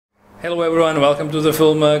Hello everyone, welcome to the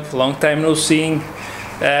Full Mug. Long time no seeing.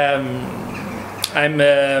 I'm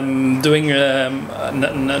doing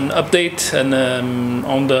an update on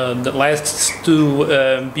the last two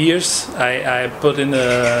beers I put in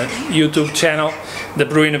the YouTube channel, the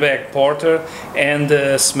Brew in a Bag Porter and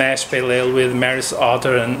the Smash Pale Ale with Maris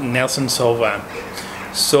Otter and Nelson Sauvin.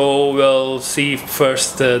 So we'll see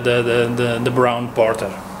first the brown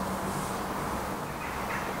porter.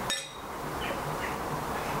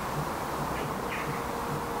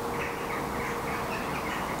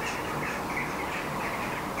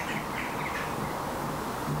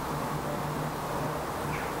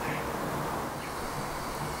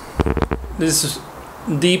 This is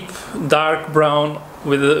deep dark brown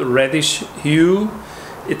with a reddish hue.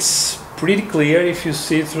 It's pretty clear if you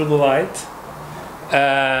see it through the light.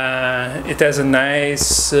 It has a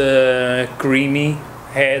nice creamy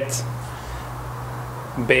head,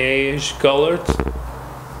 beige colored.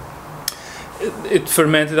 It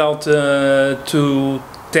fermented out to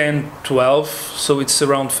 10-12, so it's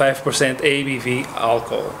around 5% ABV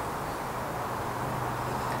alcohol.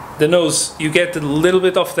 The nose, you get a little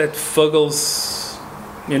bit of that Fuggles,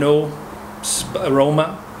 you know,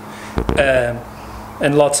 aroma,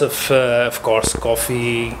 and lots of course,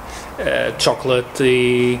 coffee,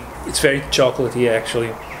 chocolatey. It's very chocolatey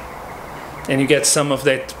actually, and you get some of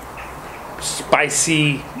that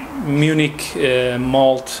spicy Munich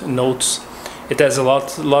malt notes. It has a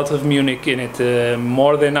lot of Munich in it,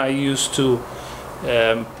 more than I used to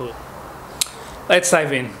put. Let's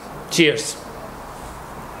dive in. Cheers.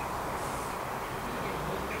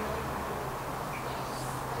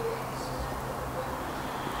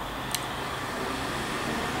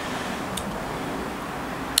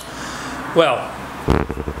 Well,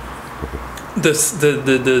 it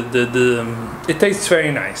tastes very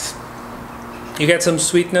nice. You get some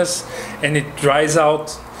sweetness and it dries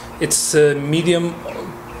out. It's a medium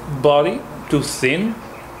body to thin.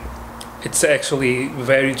 It's actually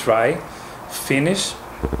very dry finish.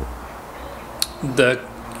 The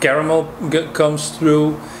caramel comes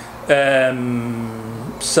through.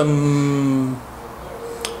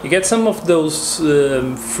 You get some of those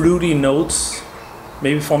fruity notes,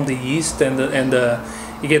 maybe from the yeast, and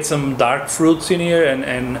you get some dark fruits in here,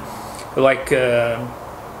 and like I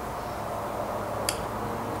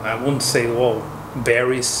wouldn't say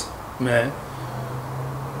berries, man.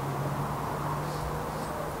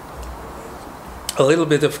 A little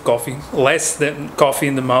bit of coffee, less than coffee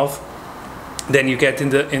in the mouth than you get in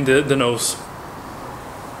the nose.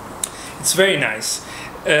 It's very nice.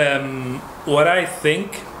 What I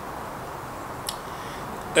think.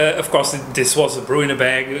 Of course, this was a brew in a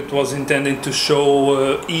bag. It was intended to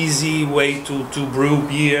show easy way to brew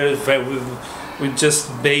beer with just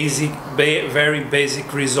very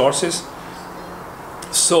basic resources.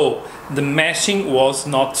 So the mashing was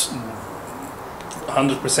not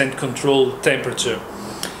 100% controlled temperature.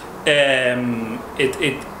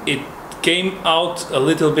 It came out a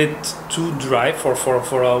little bit too dry for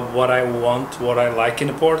what I want, what I like in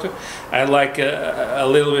a porter. I like a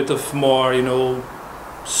little bit of more, you know,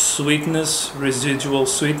 sweetness, residual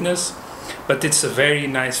sweetness, but it's a very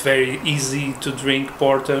nice, very easy to drink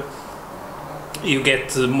porter. You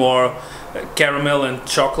get more caramel and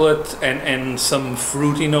chocolate and some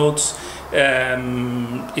fruity notes.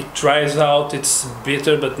 It dries out, it's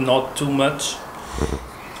bitter but not too much.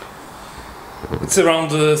 It's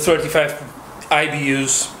around 35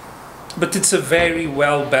 IBUs, but it's a very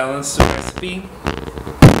well balanced recipe.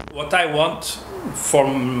 What I want for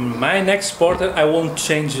my next porter, I won't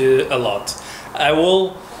change a lot. I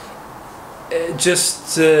will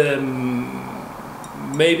just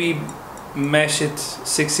maybe mash it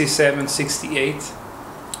 67, 68,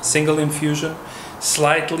 single infusion,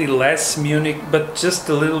 slightly less Munich, but just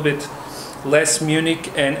a little bit less Munich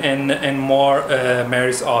and more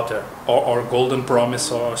Maris Otter or Golden Promise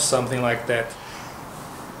or something like that.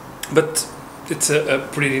 But it's a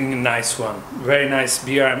pretty nice one, very nice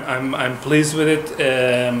beer. I'm pleased with it,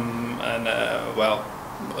 well,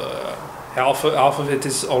 half of it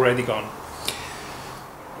is already gone.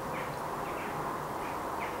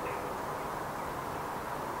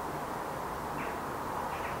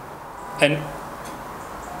 And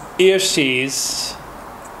here she is,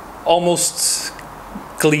 almost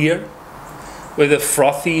clear, with a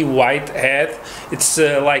frothy white head. It's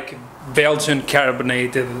like Belgian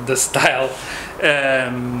carbonated, the style.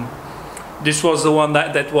 This was the one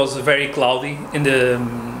that was very cloudy in the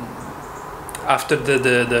after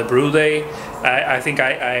the brew day. I think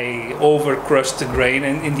I over crushed the grain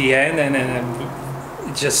in the end, and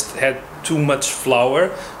it just had too much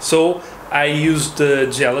flour. So I used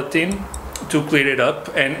gelatin to clear it up,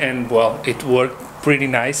 and well, it worked pretty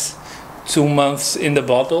nice. 2 months in the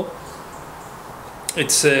bottle.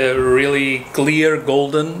 It's really clear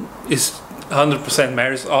golden. It's 100%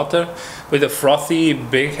 Maris Otter with a frothy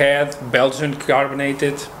big head, Belgian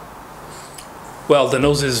carbonated. Well, the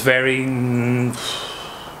nose is very.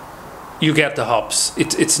 You get the hops.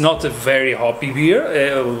 It's not a very hoppy beer.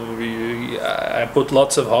 I put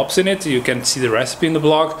lots of hops in it. You can see the recipe in the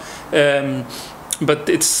blog. But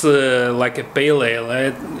it's like a pale ale.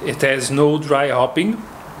 It has no dry hopping,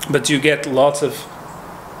 but you get lots of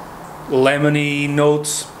lemony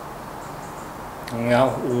notes.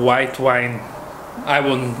 Well, white wine. I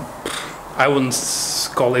wouldn't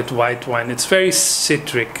call it white wine. It's very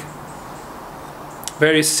citric,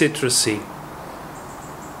 very citrusy.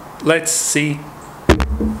 Let's see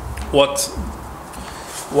what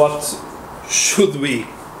should we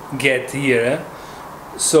get here. Eh?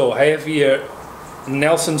 So I have here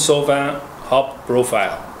Nelson Sauvin hop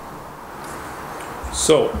profile.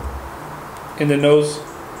 So in the nose,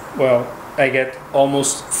 well, I get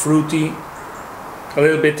almost fruity, a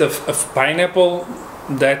little bit of pineapple.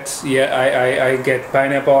 That, yeah, I get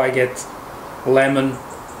pineapple, I get lemon,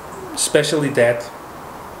 especially that.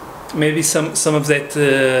 Maybe some of that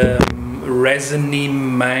resiny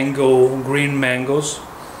mango, green mangoes.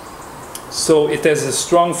 So it has a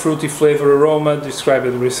strong fruity flavor aroma, described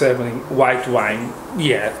as resembling white wine.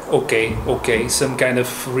 Yeah, okay, some kind of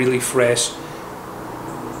really fresh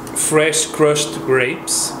crushed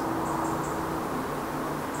grapes.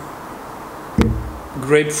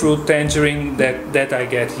 Grapefruit, tangerine, that I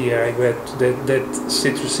get here. I get that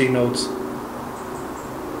citrusy notes.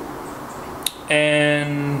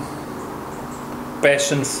 And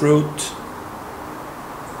passion fruit,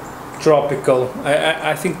 tropical.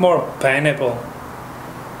 I think more pineapple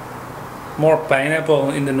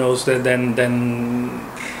in the nose than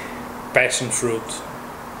passion fruit.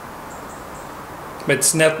 But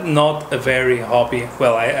it's not a very hoppy.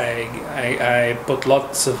 Well, I put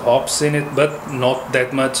lots of hops in it, but not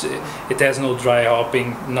that much. It has no dry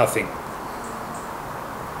hopping, nothing.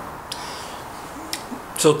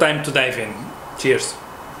 So time to dive in. Cheers.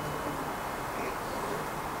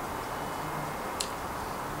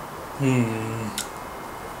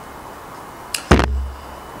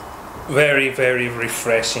 Very, very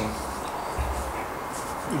refreshing.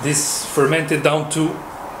 This fermented down to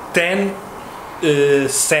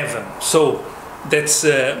 10.7, so that's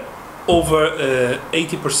over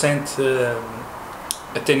 80%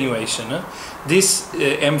 attenuation. This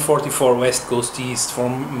M44 West Coast yeast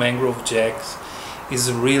from Mangrove Jacks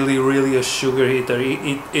is really a sugar hitter.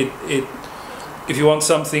 If you want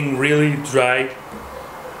something really dry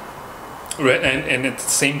and at the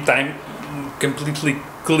same time completely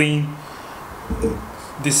clean,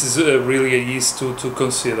 this is really a yeast to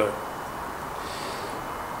consider.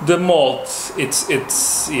 The malt, it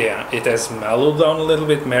has mellowed down a little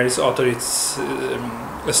bit. Maris Otter, it's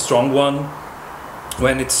a strong one.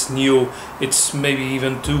 When it's new, it's maybe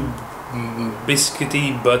even too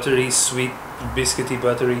biscuity, buttery, sweet, biscuity,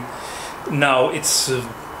 buttery. Now it's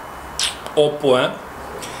au point,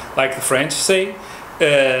 like the French say.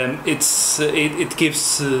 It gives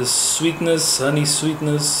sweetness, honey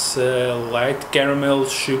sweetness, light caramel,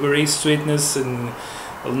 sugary sweetness, and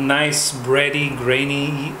a nice bready,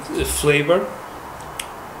 grainy flavor.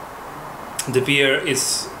 The beer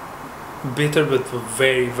is bitter, but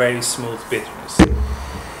very smooth bitterness.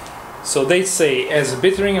 So they say, as a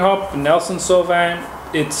bittering hop, Nelson Sauvin,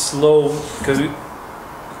 it's low.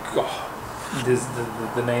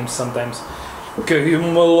 The name sometimes.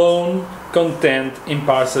 Cumulone content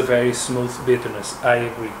imparts a very smooth bitterness. I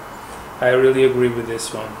agree. I really agree with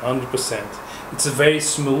this one, 100%. It's a very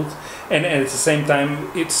smooth, and at the same time,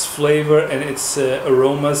 its flavor and its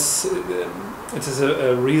aromas, it is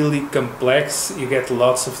a really complex. You get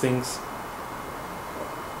lots of things.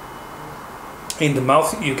 In the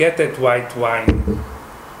mouth, you get that white wine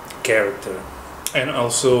character, and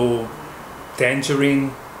also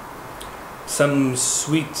tangerine, some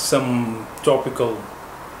sweet, some tropical,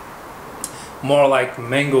 more like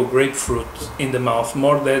mango, grapefruit in the mouth,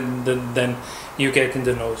 more than you get in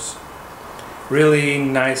the nose. Really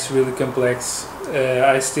nice, really complex.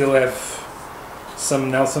 I still have some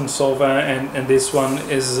Nelson Sauvin, and this one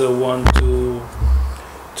is one to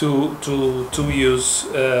use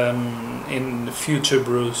in future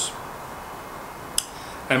brews.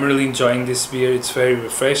 I'm really enjoying this beer. It's very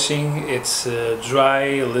refreshing. It's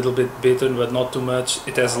dry, a little bit bitter, but not too much.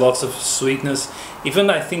 It has lots of sweetness. Even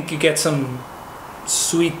I think you get some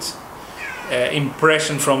sweet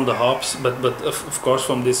impression from the hops, but of course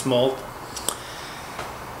from this malt.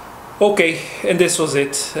 Okay, and this was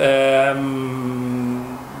it.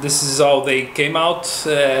 This is how they came out.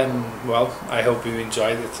 Well, I hope you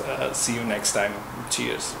enjoyed it. See you next time.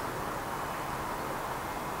 Cheers.